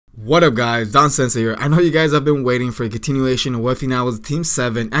What up guys, Don Sensei here. I know you guys have been waiting for a continuation of what now was Team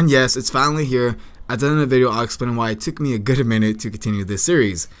 7, and yes, it's finally here. At the end of the video, I'll explain why it took me a good minute to continue this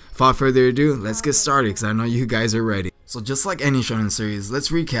series. Without further ado, let's get started because I know you guys are ready. So just like any shonen series, let's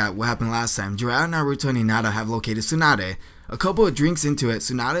recap what happened last time. Jiraiya, Naruto, and Hinata have located Tsunade. A couple of drinks into it,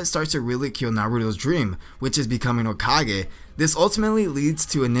 Tsunade starts to ridicule Naruto's dream, which is becoming Hokage. This ultimately leads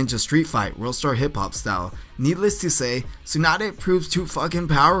to a ninja street fight, world star hip hop style. Needless to say, Tsunade proves too fucking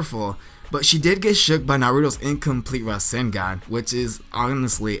powerful. But she did get shook by Naruto's incomplete Rasengan, which is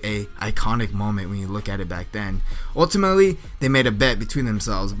honestly a iconic moment when you look at it back then. Ultimately, they made a bet between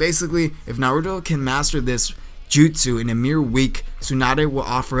themselves. Basically, if Naruto can master this jutsu in a mere week, Tsunade will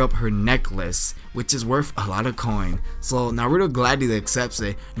offer up her necklace, which is worth a lot of coin. So Naruto gladly accepts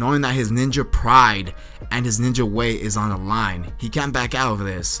it, knowing that his ninja pride and his ninja way is on the line. He can't back out of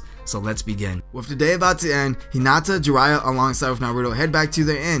this. So let's begin. With the day about to end, Hinata, Jiraiya alongside with Naruto head back to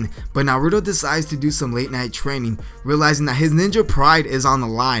their inn, but Naruto decides to do some late night training, realizing that his ninja pride is on the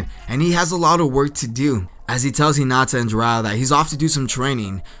line and he has a lot of work to do. As he tells Hinata and Jiraiya that he's off to do some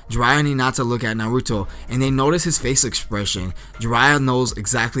training, Jiraiya and Hinata look at Naruto and they notice his face expression. Jiraiya knows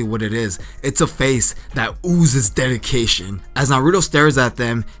exactly what it is. It's a face that oozes dedication. As Naruto stares at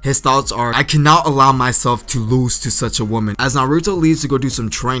them, his thoughts are, I cannot allow myself to lose to such a woman. As Naruto leaves to go do some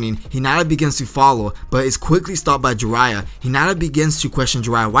training, Hinata begins to follow, but is quickly stopped by Jiraiya. Hinata begins to question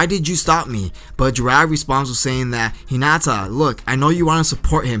Jiraiya, why did you stop me? But Jiraiya responds with saying that, Hinata, look, I know you want to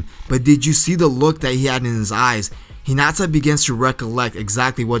support him, but did you see the look that he had in his eyes? Hinata begins to recollect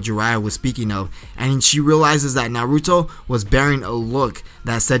exactly what Jiraiya was speaking of, and she realizes that Naruto was bearing a look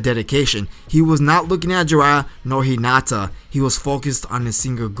that said dedication. He was not looking at Jiraiya nor Hinata, he was focused on his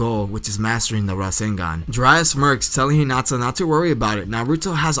single goal, which is mastering the Rasengan. Jiraiya smirks, telling Hinata not to worry about it.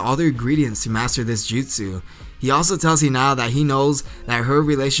 Naruto has all the ingredients to master this jutsu. He also tells Hinata that he knows that her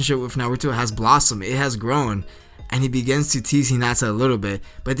relationship with Naruto has blossomed, it has grown. And he begins to tease Hinata a little bit,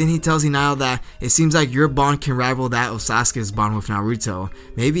 but then he tells Hinata that it seems like your bond can rival that of Sasuke's bond with Naruto,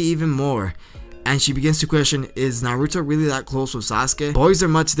 maybe even more. And she begins to question, is Naruto really that close with Sasuke? Boys are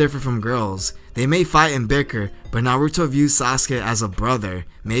much different from girls. They may fight and bicker, but Naruto views Sasuke as a brother,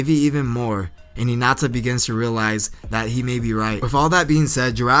 maybe even more. And Hinata begins to realize that he may be right. With all that being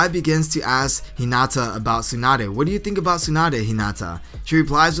said, Jiraiya begins to ask Hinata about Tsunade. What do you think about Tsunade, Hinata? She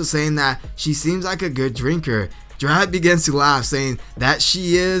replies with saying that she seems like a good drinker. Jiraiya begins to laugh, saying that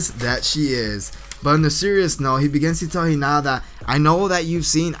she is. But on the serious note, he begins to tell Hinata that I know that you've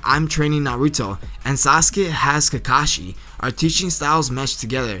seen I'm training Naruto, and Sasuke has Kakashi. Our teaching styles mesh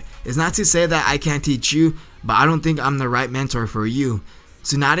together. It's not to say that I can't teach you, but I don't think I'm the right mentor for you.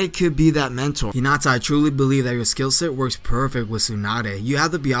 Tsunade could be that mentor. Hinata, I truly believe that your skill set works perfect with Tsunade. You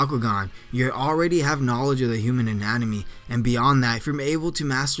have the Byakugan. You already have knowledge of the human anatomy. And beyond that, if you're able to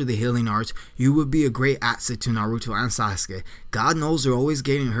master the healing arts, you would be a great asset to Naruto and Sasuke. God knows they're always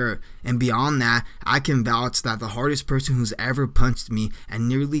getting hurt. And beyond that, I can vouch that the hardest person who's ever punched me and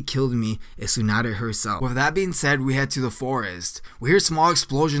nearly killed me is Tsunade herself. With that being said, we head to the forest. We hear small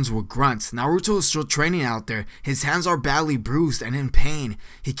explosions with grunts. Naruto is still training out there. His hands are badly bruised and in pain.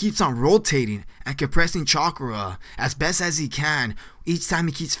 He keeps on rotating and compressing chakra as best as he can. Each time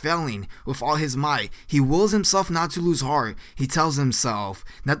he keeps failing with all his might. He wills himself not to lose heart. He tells himself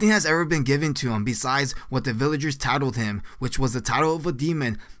nothing has ever been given to him besides what the villagers titled him, which was the title of a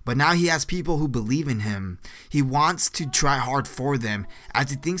demon, but now he has people who believe in him. He wants to try hard for them.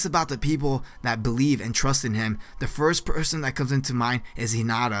 As he thinks about the people that believe and trust in him, the first person that comes into mind is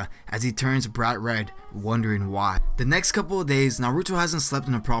Hinata, as he turns bright red, wondering why. The next couple of days, Naruto hasn't slept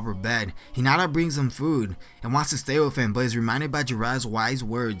in a proper bed. Hinata brings him food and wants to stay with him, but is reminded by Jiraiya's wise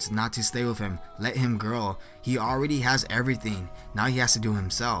words not to stay with him. Let him grow. He already has everything. Now he has to do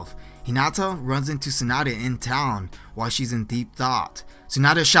himself. Hinata runs into Tsunade in town while she's in deep thought.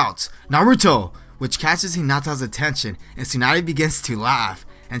 Tsunade shouts, Naruto! Which catches Hinata's attention, and Tsunade begins to laugh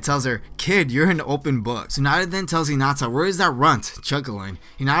and tells her, kid, you're an open book. Tsunade then tells Hinata, where is that runt? Chuckling.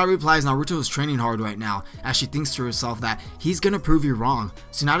 Hinata replies, Naruto is training hard right now, as she thinks to herself that he's gonna prove you wrong.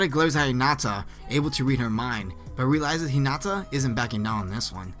 Tsunade glares at Hinata, able to read her mind, but realizes Hinata isn't backing down on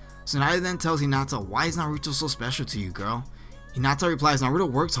this one. Tsunade then tells Hinata, why is Naruto so special to you, girl? Hinata replies, Naruto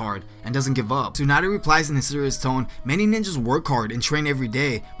works hard and doesn't give up. Tsunade replies in a serious tone, many ninjas work hard and train every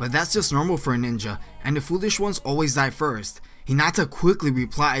day, but that's just normal for a ninja, and the foolish ones always die first. Hinata quickly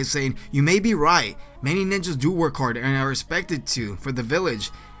replies saying, you may be right, many ninjas do work hard and are expected to for the village.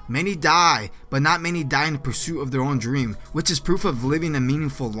 Many die, but not many die in pursuit of their own dream, which is proof of living a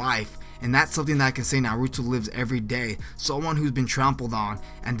meaningful life. and that's something that I can say Naruto lives every day. Someone who's been trampled on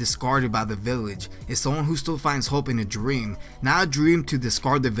and discarded by the village is someone who still finds hope in a dream. Not a dream to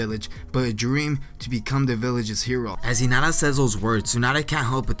discard the village, but a dream to become the village's hero. As Hinata says those words, Tsunade can't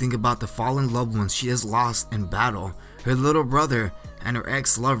help but think about the fallen loved ones she has lost in battle, her little brother and her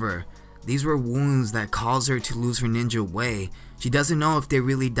ex-lover. These were wounds that caused her to lose her ninja way. She doesn't know if they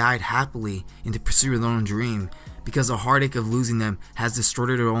really died happily in the pursuit of their own dream, because the heartache of losing them has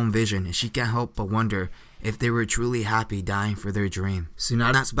distorted her own vision, and she can't help but wonder if they were truly happy dying for their dream.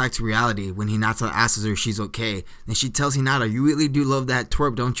 Tsunade snaps back to reality when Hinata asks her if she's okay. Then she tells Hinata, "You really do love that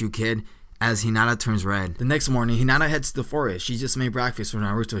twerp, don't you, kid?" As Hinata turns red. The next morning, Hinata heads to the forest. She just made breakfast for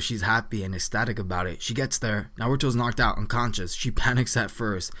Naruto. She's happy and ecstatic about it. She gets there. Naruto's knocked out, unconscious. She panics at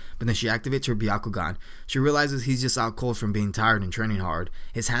first, but then she activates her Byakugan. She realizes he's just out cold from being tired and training hard.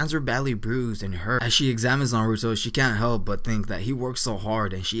 His hands are badly bruised and hurt. As she examines Naruto, she can't help but think that he works so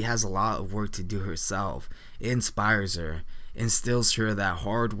hard and she has a lot of work to do herself. It inspires her, instills her that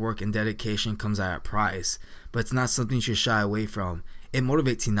hard work and dedication comes at a price, but it's not something she should shy away from. It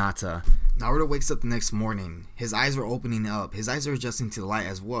motivates Hinata. Naruto wakes up the next morning. His eyes are opening up. His eyes are adjusting to the light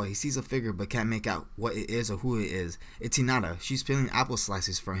as well. He sees a figure but can't make out what it is or who it is. It's Hinata. She's peeling apple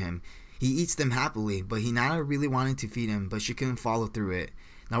slices for him. He eats them happily, but Hinata really wanted to feed him, but she couldn't follow through it.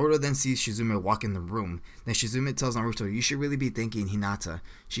 Naruto then sees Shizume walk in the room. Then Shizume tells Naruto, "You should really be thanking Hinata.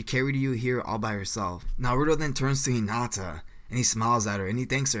 She carried you here all by herself." Naruto then turns to Hinata and he smiles at her and he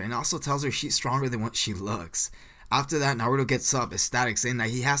thanks her and also tells her she's stronger than what she looks. After that, Naruto gets up, ecstatic, saying that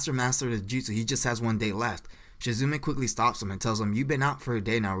he has to master the jutsu, he just has one day left. Shizume quickly stops him and tells him, "You've been out for a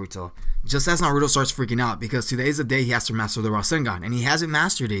day, Naruto." Just as Naruto starts freaking out, because today is the day he has to master the Rasengan, and he hasn't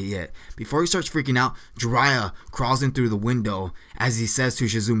mastered it yet. Before he starts freaking out, Jiraiya crawls in through the window as he says to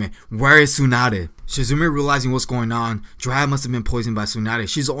Shizume, "Where is Tsunade?" Shizume realizing what's going on, Jiraiya must have been poisoned by Tsunade.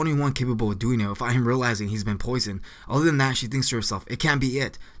 She's the only one capable of doing it without him realizing he's been poisoned. Other than that, she thinks to herself, it can't be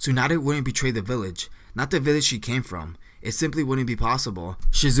it. Tsunade wouldn't betray the village. Not the village she came from. It simply wouldn't be possible.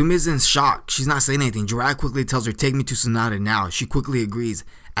 Shizume is in shock. She's not saying anything. Jiraiya quickly tells her, "Take me to Tsunade now." She quickly agrees.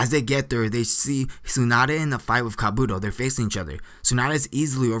 As they get there, they see Tsunade in a fight with Kabuto. They're facing each other. Tsunade is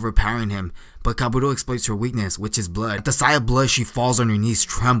easily overpowering him, but Kabuto exploits her weakness, which is blood. At the sight of blood, she falls on her knees,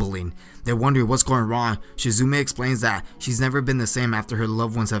 trembling. They wonder what's going wrong. Shizume explains that she's never been the same after her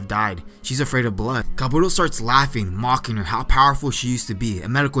loved ones have died. She's afraid of blood. Kabuto starts laughing, mocking her, how powerful she used to be, a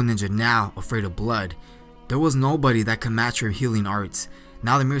medical ninja now afraid of blood. There was nobody that could match her healing arts.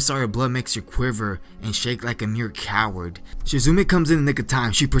 Now the mere sight of blood makes her quiver and shake like a mere coward. Shizume comes in the nick of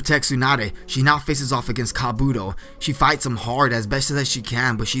time. She protects Tsunade. She now faces off against Kabuto. She fights him hard as best as she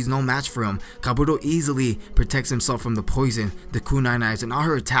can, but she's no match for him. Kabuto easily protects himself from the poison, the kunai knives, and all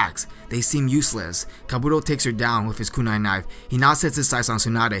her attacks. They seem useless. Kabuto takes her down with his kunai knife. He now sets his sights on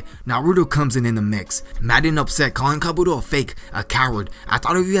Tsunade. Naruto comes in the mix. Mad and upset, calling Kabuto a fake, a coward. "I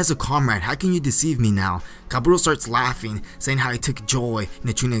thought of you as a comrade. How can you deceive me now?" Kabuto starts laughing, saying how he took joy in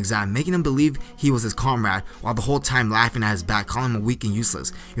the Chunin exam, making him believe he was his comrade, while the whole time laughing at his back, calling him weak and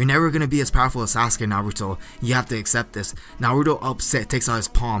useless. "You're never gonna be as powerful as Sasuke, Naruto. You have to accept this." Naruto, upset, takes out his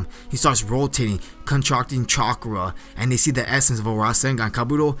palm. He starts rotating, contracting chakra, and they see the essence of a Rasengan.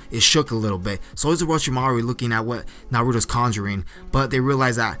 Kabuto is shook a little bit. So is Orochimaru looking at what Naruto's conjuring, but they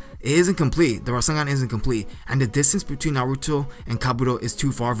realize that it isn't complete. The Rasengan isn't complete, and the distance between Naruto and Kabuto is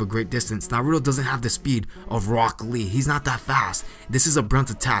too far of a great distance. Naruto doesn't have the speed of Rock Lee. He's not that fast. This is a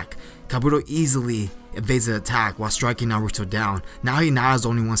blunt attack. Kabuto easily evades the attack while striking Naruto down. Now Hinata's the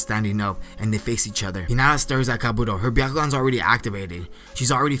only one standing up and they face each other. Hinata stares at Kabuto. Her Byakugan's already activated.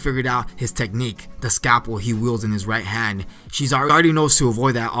 She's already figured out his technique, the scalpel he wields in his right hand. She's already knows to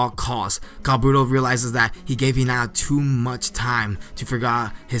avoid that at all costs. Kabuto realizes that he gave Hinata too much time to figure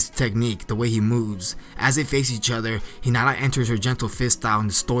out his technique, the way he moves. As they face each other, Hinata enters her gentle fist style in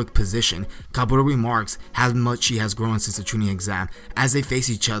the stoic position. Kabuto remarks how much she has grown since the Chunin exam. As they face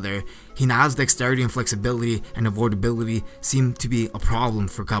each other, Hinata's dexterity and flexibility and avoidability seem to be a problem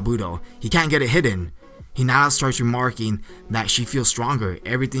for Kabuto. He can't get it hidden. Hinata starts remarking that she feels stronger.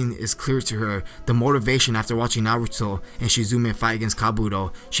 Everything is clear to her. The motivation after watching Naruto and Shizume fight against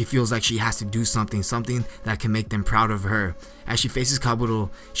Kabuto, she feels like she has to do something that can make them proud of her. As she faces Kabuto,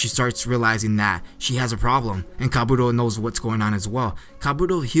 she starts realizing that she has a problem, and Kabuto knows what's going on as well.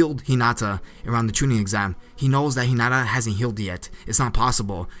 Kabuto healed Hinata around the Chunin exam. He knows that Hinata hasn't healed yet. It's not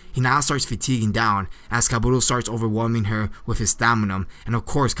possible. Hinata starts fatiguing down as Kabuto starts overwhelming her with his stamina, and of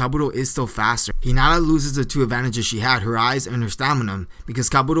course Kabuto is still faster. Hinata loses the two advantages she had, her eyes and her stamina, because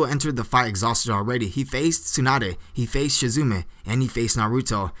Kabuto entered the fight exhausted already. He faced Tsunade, he faced Shizume, and he faced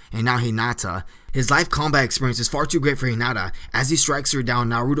Naruto, and now Hinata. His life combat experience is far too great for Hinata. As he strikes her down,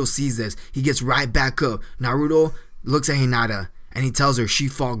 Naruto sees this. He gets right back up. Naruto looks at Hinata and he tells her she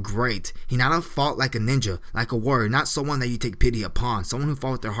fought great. Hinata fought like a ninja, like a warrior, not someone that you take pity upon, someone who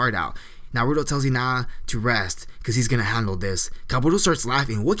fought with their heart out. Naruto tells Hinata to rest because he's gonna handle this. Kabuto starts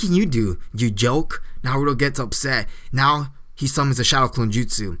laughing. What can you do? You joke? Naruto gets upset. Now he summons a Shadow Clone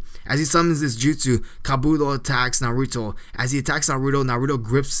Jutsu. As he summons this jutsu, Kabuto attacks Naruto. As he attacks Naruto, Naruto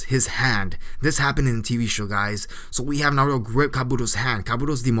grips his hand. This happened in the TV show, guys. So we have Naruto grip Kabuto's hand.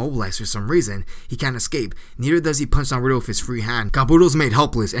 Kabuto's demobilized for some reason. He can't escape. Neither does he punch Naruto with his free hand. Kabuto's made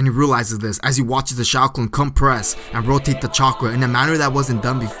helpless, and he realizes this as he watches the Shadow Clone compress and rotate the chakra in a manner that wasn't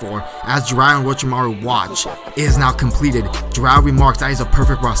done before. As Jiraiya and Orochimaru watch, it is now completed. Jiraiya remarks that is a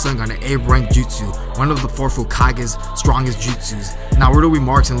perfect Rasengan, an A-rank jutsu, one of the 4 Hokage's strongest jutsus. Naruto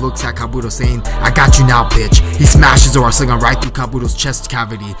remarks and looks at Kabuto saying, I got you now, bitch. He smashes the Rasengan right through Kabuto's chest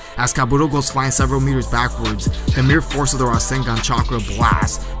cavity. As Kabuto goes flying several meters backwards, the mere force of the Rasengan chakra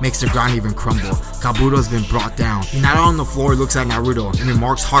blast makes the ground even crumble. Kabuto has been brought down. Hinata on the floor looks at Naruto and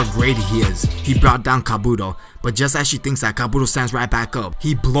remarks how great he is. He brought down Kabuto. But just as she thinks that, Kabuto stands right back up.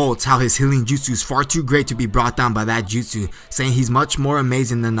 He bloats how his healing jutsu is far too great to be brought down by that jutsu, saying he's much more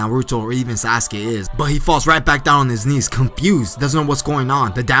amazing than Naruto or even Sasuke is. But he falls right back down on his knees, confused, doesn't know what's going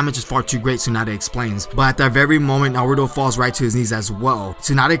on. The damage is far too great, Tsunade explains. But at that very moment, Naruto falls right to his knees as well.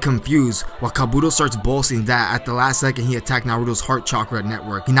 Tsunade confused, while Kabuto starts boasting that at the last second he attacked Naruto's heart chakra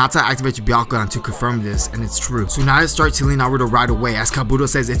network. Hinata activates Byakugan to confirm this, and it's true. Tsunade starts healing Naruto right away, as Kabuto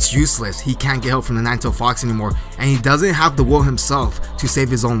says it's useless. He can't get help from the Nine-Tailed Fox anymore, and he doesn't have the will himself to save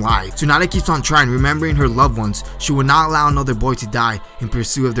his own life. Tsunade keeps on trying, remembering her loved ones. She would not allow another boy to die in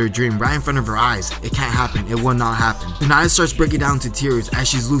pursuit of their dream right in front of her eyes. It can't happen. It will not happen. Tsunade starts breaking down to tears as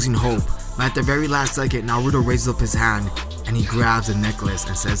she's losing hope. But at the very last second, Naruto raises up his hand and he grabs the necklace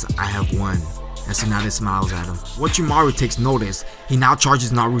and says, I have won. And Tsunade smiles at him. Orochimaru takes notice. He now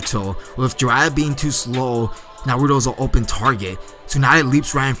charges Naruto. With Jiraiya being too slow, Naruto's an open target. Tsunade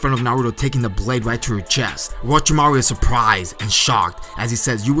leaps right in front of Naruto, taking the blade right to her chest. Orochimaru is surprised and shocked as he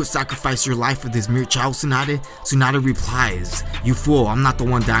says, you would sacrifice your life for this mere child, Tsunade? Tsunade replies, you fool, I'm not the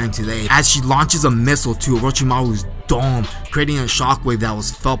one dying today. As she launches a missile to Orochimaru's dome, creating a shockwave that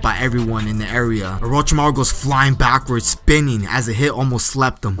was felt by everyone in the area. Orochimaru goes flying backwards, spinning as the hit almost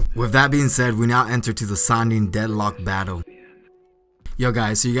slept him. With that being said, we now enter to the Sannin deadlock battle. Yo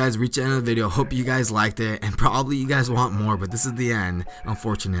guys, so you guys reached the end of the video. Hope you guys liked it, and probably you guys want more, but this is the end,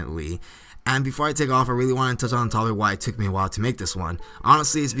 unfortunately. And before I take off, I really want to touch on the topic why it took me a while to make this one.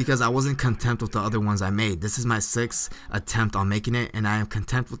 Honestly, it's because I wasn't content with the other ones I made. This is my 6th attempt on making it, and I am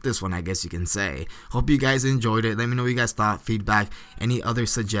content with this one, I guess you can say. Hope you guys enjoyed it. Let me know what you guys thought, feedback, any other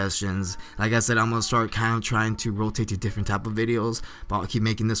suggestions. Like I said, I'm going to start kind of trying to rotate to different type of videos, but I'll keep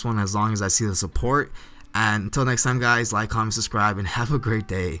making this one as long as I see the support. And until next time, guys, like, comment, subscribe, and have a great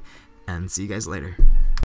day. And see you guys later.